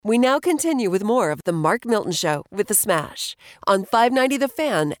We now continue with more of the Mark Milton Show with The Smash on 590 The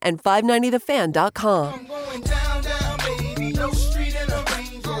Fan and 590thefan.com. I'm going down, down, baby. No street in a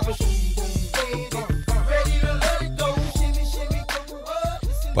Range Rover. Ready to let it go. Shimmy, shimmy, go up.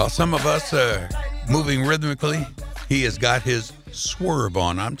 While some of us are moving rhythmically, he has got his swerve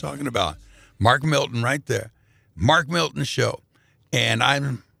on. I'm talking about Mark Milton right there. Mark Milton Show. And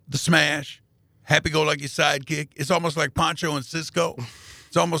I'm The Smash, happy-go-lucky sidekick. It's almost like Pancho and Cisco.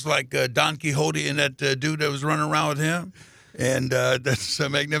 It's almost like Don Quixote and that dude that was running around with him. And that's a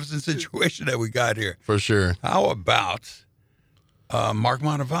magnificent situation that we got here. For sure. How about Mark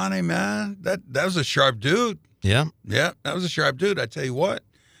Mantovani, man? That was a sharp dude. Yeah. Yeah, that was a sharp dude. I tell you what.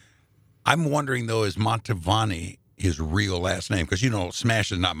 I'm wondering, though, is Mantovani his real last name? Because,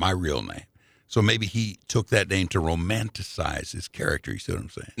 Smash is not my real name. So maybe he took that name to romanticize his character. You see what I'm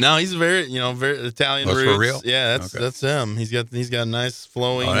saying? No, he's very Italian roots. For real? Yeah, that's him. He's got nice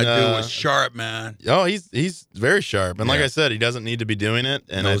flowing. Oh, that dude was sharp, man. Oh, he's very sharp. And like I said, he doesn't need to be doing it.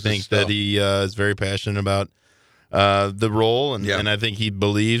 And I think that he is very passionate about the role. And I think he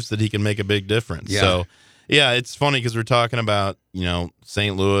believes that he can make a big difference. Yeah. So, yeah, it's funny because we're talking about,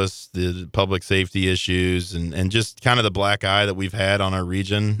 St. Louis, the public safety issues, and just kind of the black eye that we've had on our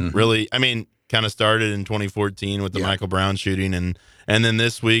region. Mm-hmm. Really, kind of started in 2014 with the Michael Brown shooting, and then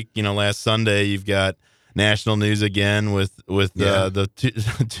this week, last Sunday, you've got national news again with the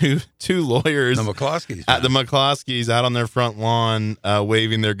two lawyers, the McCloskey's, the McCloskey's out on their front lawn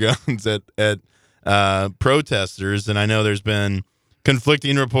waving their guns at protesters, and I know there's been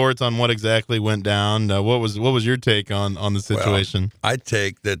conflicting reports on what exactly went down. What was your take on the situation? Well, I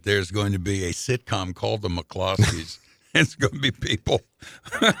take that there's going to be a sitcom called The McCloskey's. It's going to be people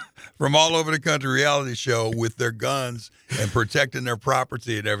from all over the country, reality show with their guns and protecting their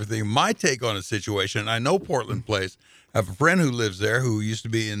property and everything. My take on the situation, I know Portland Place. I have a friend who lives there who used to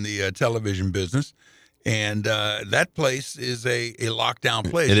be in the television business, and that place is a lockdown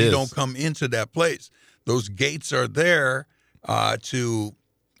place. You don't come into that place. Those gates are there to,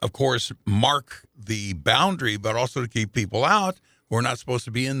 of course, mark the boundary, but also to keep people out who are not supposed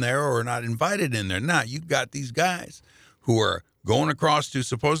to be in there or are not invited in there. Now, you've got these guys who are going across to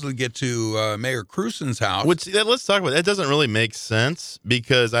supposedly get to Mayor Crusen's house. Which, let's talk about that. Doesn't really make sense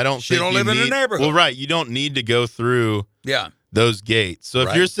because I don't think you don't live in the neighborhood. Well, right. You don't need to go through those gates. So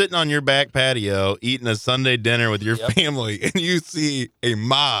if you're sitting on your back patio eating a Sunday dinner with your family and you see a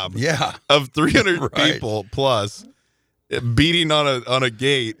mob of 300 people plus beating on a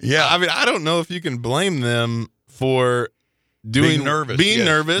gate, I don't know if you can blame them for being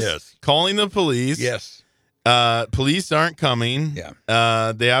nervous, calling the police. Yes. Police aren't coming.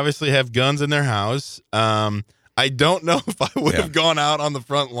 Yeah. They obviously have guns in their house. I don't know if I would have gone out on the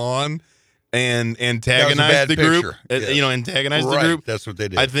front lawn and antagonized the group. Antagonized the group. That's what they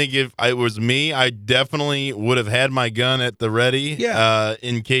did. I think if it was me, I definitely would have had my gun at the ready.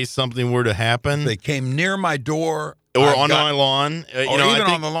 In case something were to happen. If they came near my door or on my lawn, or even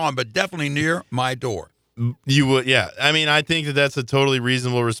on the lawn, but definitely near my door. You would, I think that's a totally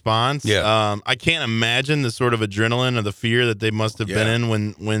reasonable response. I can't imagine the sort of adrenaline or the fear that they must have been in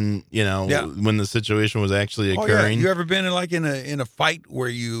when the situation was actually occurring. You ever been in a fight where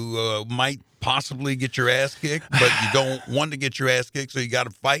you might possibly get your ass kicked, but you don't want to get your ass kicked, so you got to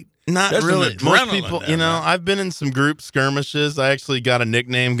fight? Not really. Most people, I've been in some group skirmishes. I actually got a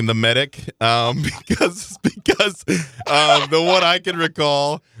nickname, the Medic, because the one I can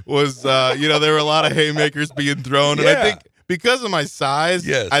recall was, there were a lot of haymakers being thrown. And I think because of my size,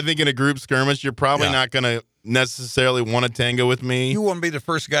 I think in a group skirmish, you're probably not going to necessarily want to tango with me. You won't be the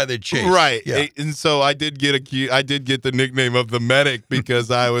first guy they chase. Right. Yeah. And so I did get the nickname of the Medic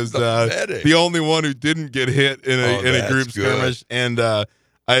because I was the only one who didn't get hit in a group skirmish. And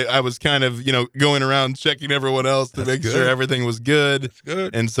I was kind of, going around checking everyone else to make sure everything was good. That's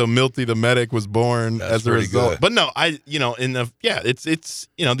good. And so Milty the Medic was born as a result. Good. But no, it's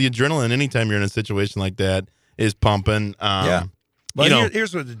the adrenaline anytime you're in a situation like that is pumping. But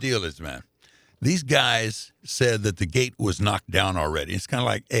here's what the deal is, man. These guys said that the gate was knocked down already. It's kind of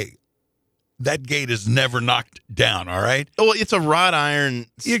like, hey, that gate is never knocked down, all right? Well, it's a wrought iron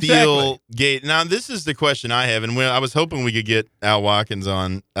steel gate. Now, this is the question I have, and I was hoping we could get Al Watkins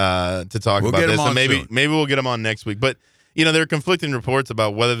on to talk about this. So maybe we'll get him on next week. But, there are conflicting reports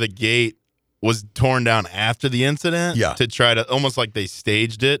about whether the gate was torn down after the incident to try to, almost like they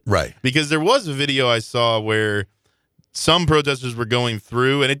staged it. Right. Because there was a video I saw where some protesters were going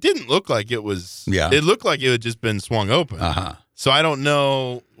through, and it didn't look like it was. It looked like it had just been swung open. So I don't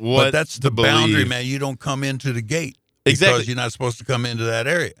know what. But that's the boundary, man. You don't come into the gate. Because you're not supposed to come into that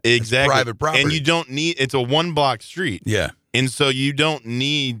area. Exactly. It's private property. And you don't need. It's a 1-block street. Yeah. And so you don't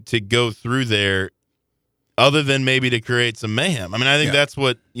need to go through there other than maybe to create some mayhem. I mean, I think that's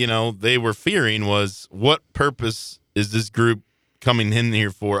what, they were fearing was what purpose is this group coming in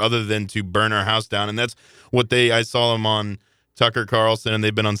here for other than to burn our house down? And that's what I saw them on Tucker Carlson, and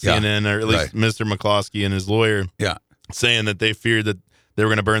they've been on CNN, or at least Mr. McCloskey and his lawyer, saying that they feared that they were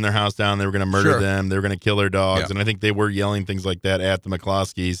going to burn their house down, they were going to murder them, they were going to kill their dogs, and I think they were yelling things like that at the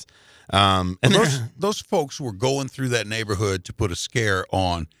McCloskey's. And those folks were going through that neighborhood to put a scare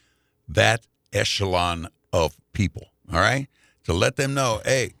on that echelon of people, all right? To let them know,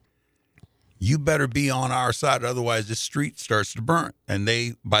 hey, you better be on our side, otherwise this street starts to burn. And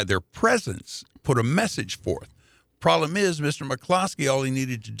they, by their presence, put a message forth. Problem is, Mr. McCloskey, all he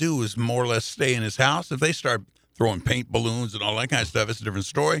needed to do was more or less stay in his house. If they start throwing paint balloons and all that kind of stuff, it's a different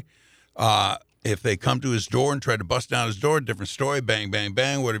story. If they come to his door and try to bust down his door, different story. Bang, bang,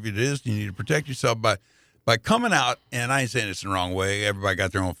 bang, whatever it is, you need to protect yourself by coming out. And I ain't saying it's the wrong way. Everybody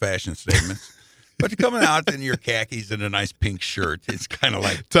got their own fashion statements. But coming out in your khakis and a nice pink shirt, it's kind of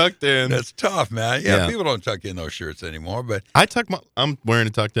like tucked in. That's tough, man. Yeah, people don't tuck in those shirts anymore. But I'm wearing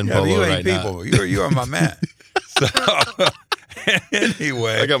a tucked in polo you right now. You are my man. So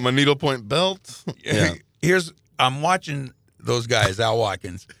anyway, I got my needlepoint belt. Yeah. I'm watching those guys, Al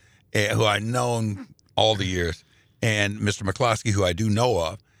Watkins, who I've known all the years, and Mr. McCloskey, who I do know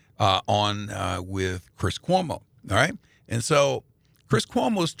of, on with Chris Cuomo. All right, and so Chris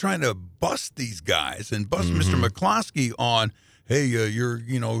Cuomo's trying to bust these guys and bust Mr. McCloskey on, hey,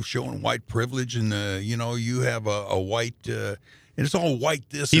 you're showing white privilege, and you have a white, and it's all white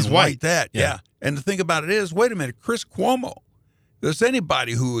this He's and white that, yeah. And the thing about it is, wait a minute, Chris Cuomo. If there's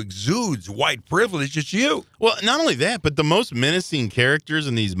anybody who exudes white privilege, it's you. Well, not only that, but the most menacing characters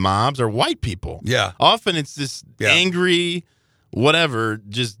in these mobs are white people. Yeah. Often it's this angry, whatever,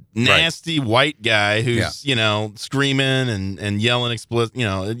 just nasty white guy who's, screaming and yelling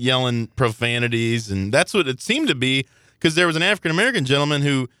yelling profanities. And that's what it seemed to be, because there was an African-American gentleman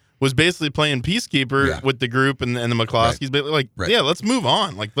who was basically playing peacekeeper with the group and the McCloskey's, but let's move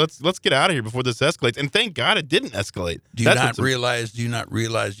on. Like, let's get out of here before this escalates. And thank God it didn't escalate. Do you not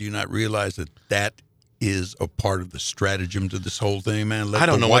realize that is a part of the stratagem to this whole thing, man? I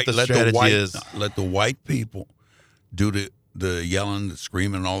don't know what the strategy is. Let the white people do the yelling, the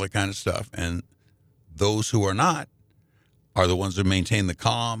screaming, and all that kind of stuff. And those who are not are the ones that maintain the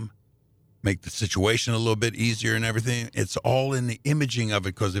calm, make the situation a little bit easier and everything. It's all in the imaging of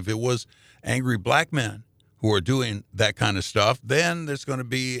it, because if it was angry black men who are doing that kind of stuff, then there's going to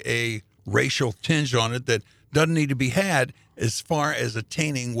be a racial tinge on it that doesn't need to be had as far as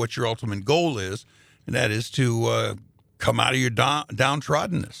attaining what your ultimate goal is, and that is to come out of your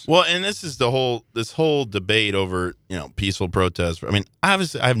downtroddenness. Well, and this is this whole debate over peaceful protest. I mean,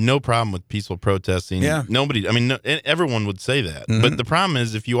 obviously, I have no problem with peaceful protesting. Yeah. Everyone would say that. Mm-hmm. But the problem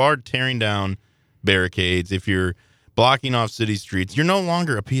is, if you are tearing down barricades, if you're blocking off city streets, you're no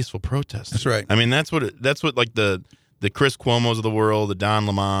longer a peaceful protester. That's right. I mean, that's what like the Chris Cuomo's of the world, the Don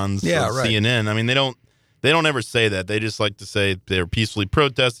Lemons, CNN. I mean, they don't ever say that. They just like to say they were peacefully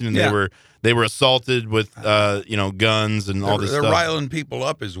protesting and they were assaulted with guns and all this stuff. They're riling people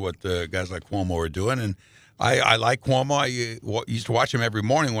up is what guys like Cuomo are doing. And I like Cuomo. I used to watch him every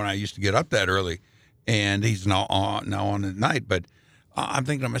morning when I used to get up that early, and he's now on at night. But I'm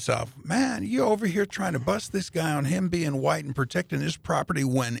thinking to myself, man, you're over here trying to bust this guy on him being white and protecting his property,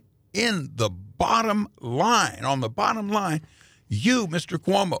 when on the bottom line, you, Mr.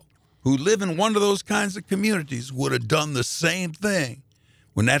 Cuomo, who live in one of those kinds of communities, would have done the same thing.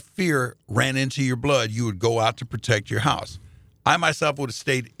 When that fear ran into your blood, you would go out to protect your house. I myself would have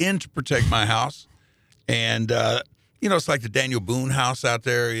stayed in to protect my house. And, it's like the Daniel Boone house out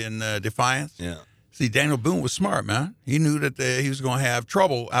there in Defiance. Yeah. See, Daniel Boone was smart, man. He knew that he was going to have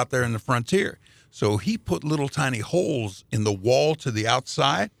trouble out there in the frontier. So he put little tiny holes in the wall to the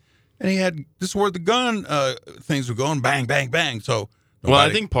outside. And this is where the gun things were going, bang, bang, bang. So, I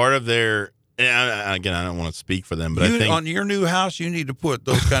think part of their... Again, I don't want to speak for them, but I think on your new house, you need to put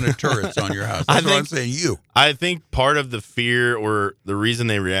those kind of turrets on your house. That's what I'm saying. I think part of the fear, or the reason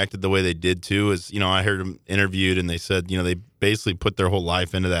they reacted the way they did too, is I heard them interviewed, and they said they basically put their whole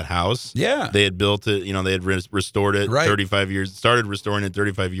life into that house. Yeah, they had built it. They had restored it 35 years. Started restoring it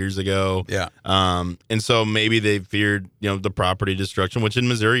 35 years ago. Yeah, and so maybe they feared the property destruction, which in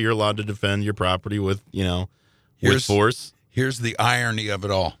Missouri you're allowed to defend your property with with force. Here's the irony of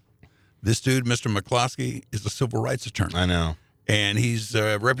it all. This dude, Mr. McCloskey, is a civil rights attorney. I know. And he's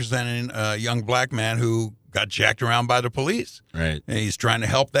representing a young black man who got jacked around by the police. Right. And he's trying to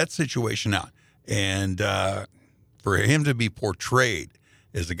help that situation out. And for him to be portrayed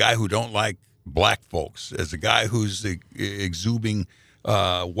as a guy who don't like black folks, as a guy who's exuding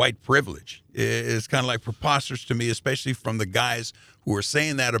white privilege, is kind of like preposterous to me, especially from the guys who are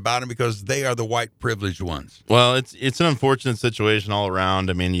saying that about him, because they are the white privileged ones. Well, it's an unfortunate situation all around.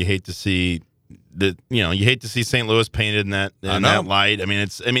 I mean, you hate to see St. Louis painted in that light. I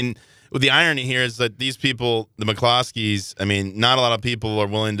mean, the irony here is that these people, the McCloskey's, I mean, not a lot of people are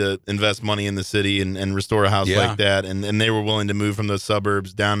willing to invest money in the city and restore a house like that. And they were willing to move from those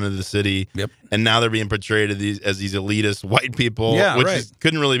suburbs down into the city. Yep. And now they're being portrayed as these elitist white people, which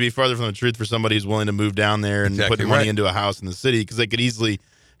couldn't really be farther from the truth for somebody who's willing to move down there and put money into a house in the city, because they could easily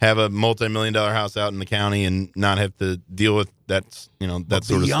have a multi-million-dollar house out in the county and not have to deal with that sort of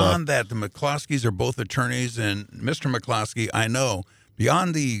stuff. Beyond that, the McCloskey's are both attorneys, and Mr. McCloskey, I know,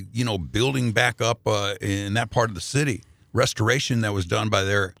 beyond the, building back up in that part of the city, restoration that was done by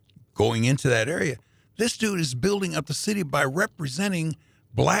their going into that area, this dude is building up the city by representing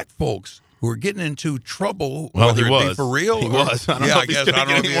black folks who are getting into trouble. Well, he was. For real? He was. I don't know if he's going to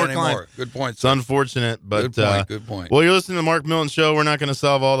get any more time. Good point. It's unfortunate, but good point. Well, you're listening to the Mark Milton Show. We're not going to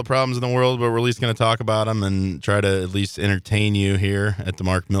solve all the problems in the world, but we're at least going to talk about them and try to at least entertain you here at the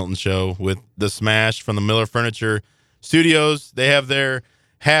Mark Milton Show with the Smash from the Miller Furniture Studios. They have their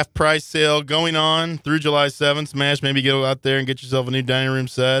half-price sale going on through July 7th. Smash, maybe go out there and get yourself a new dining room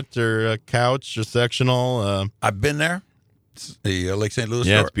set or a couch or sectional. I've been there. It's the Lake St. Louis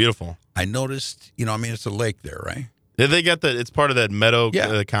store. Yeah, it's beautiful. I noticed, it's a lake there, right? Yeah, they got that. It's part of that Meadow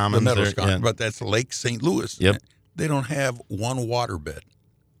Commons. The Meadows Commons, but that's Lake St. Louis. Yep. They don't have one water bed.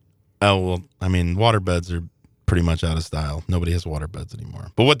 Oh, well, I mean, water beds are pretty much out of style. Nobody has water beds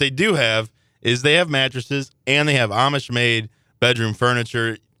anymore. But what they do have is they have mattresses, and they have Amish-made bedroom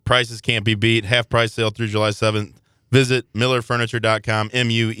furniture. Prices can't be beat. Half-price sale through July 7th. Visit MillerFurniture.com,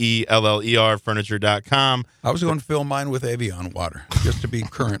 MUELLER Furniture.com. I was going to fill mine with Evian water just to be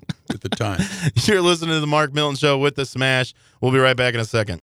current with the time. You're listening to the Mark Milton Show with the Smash. We'll be right back in a second.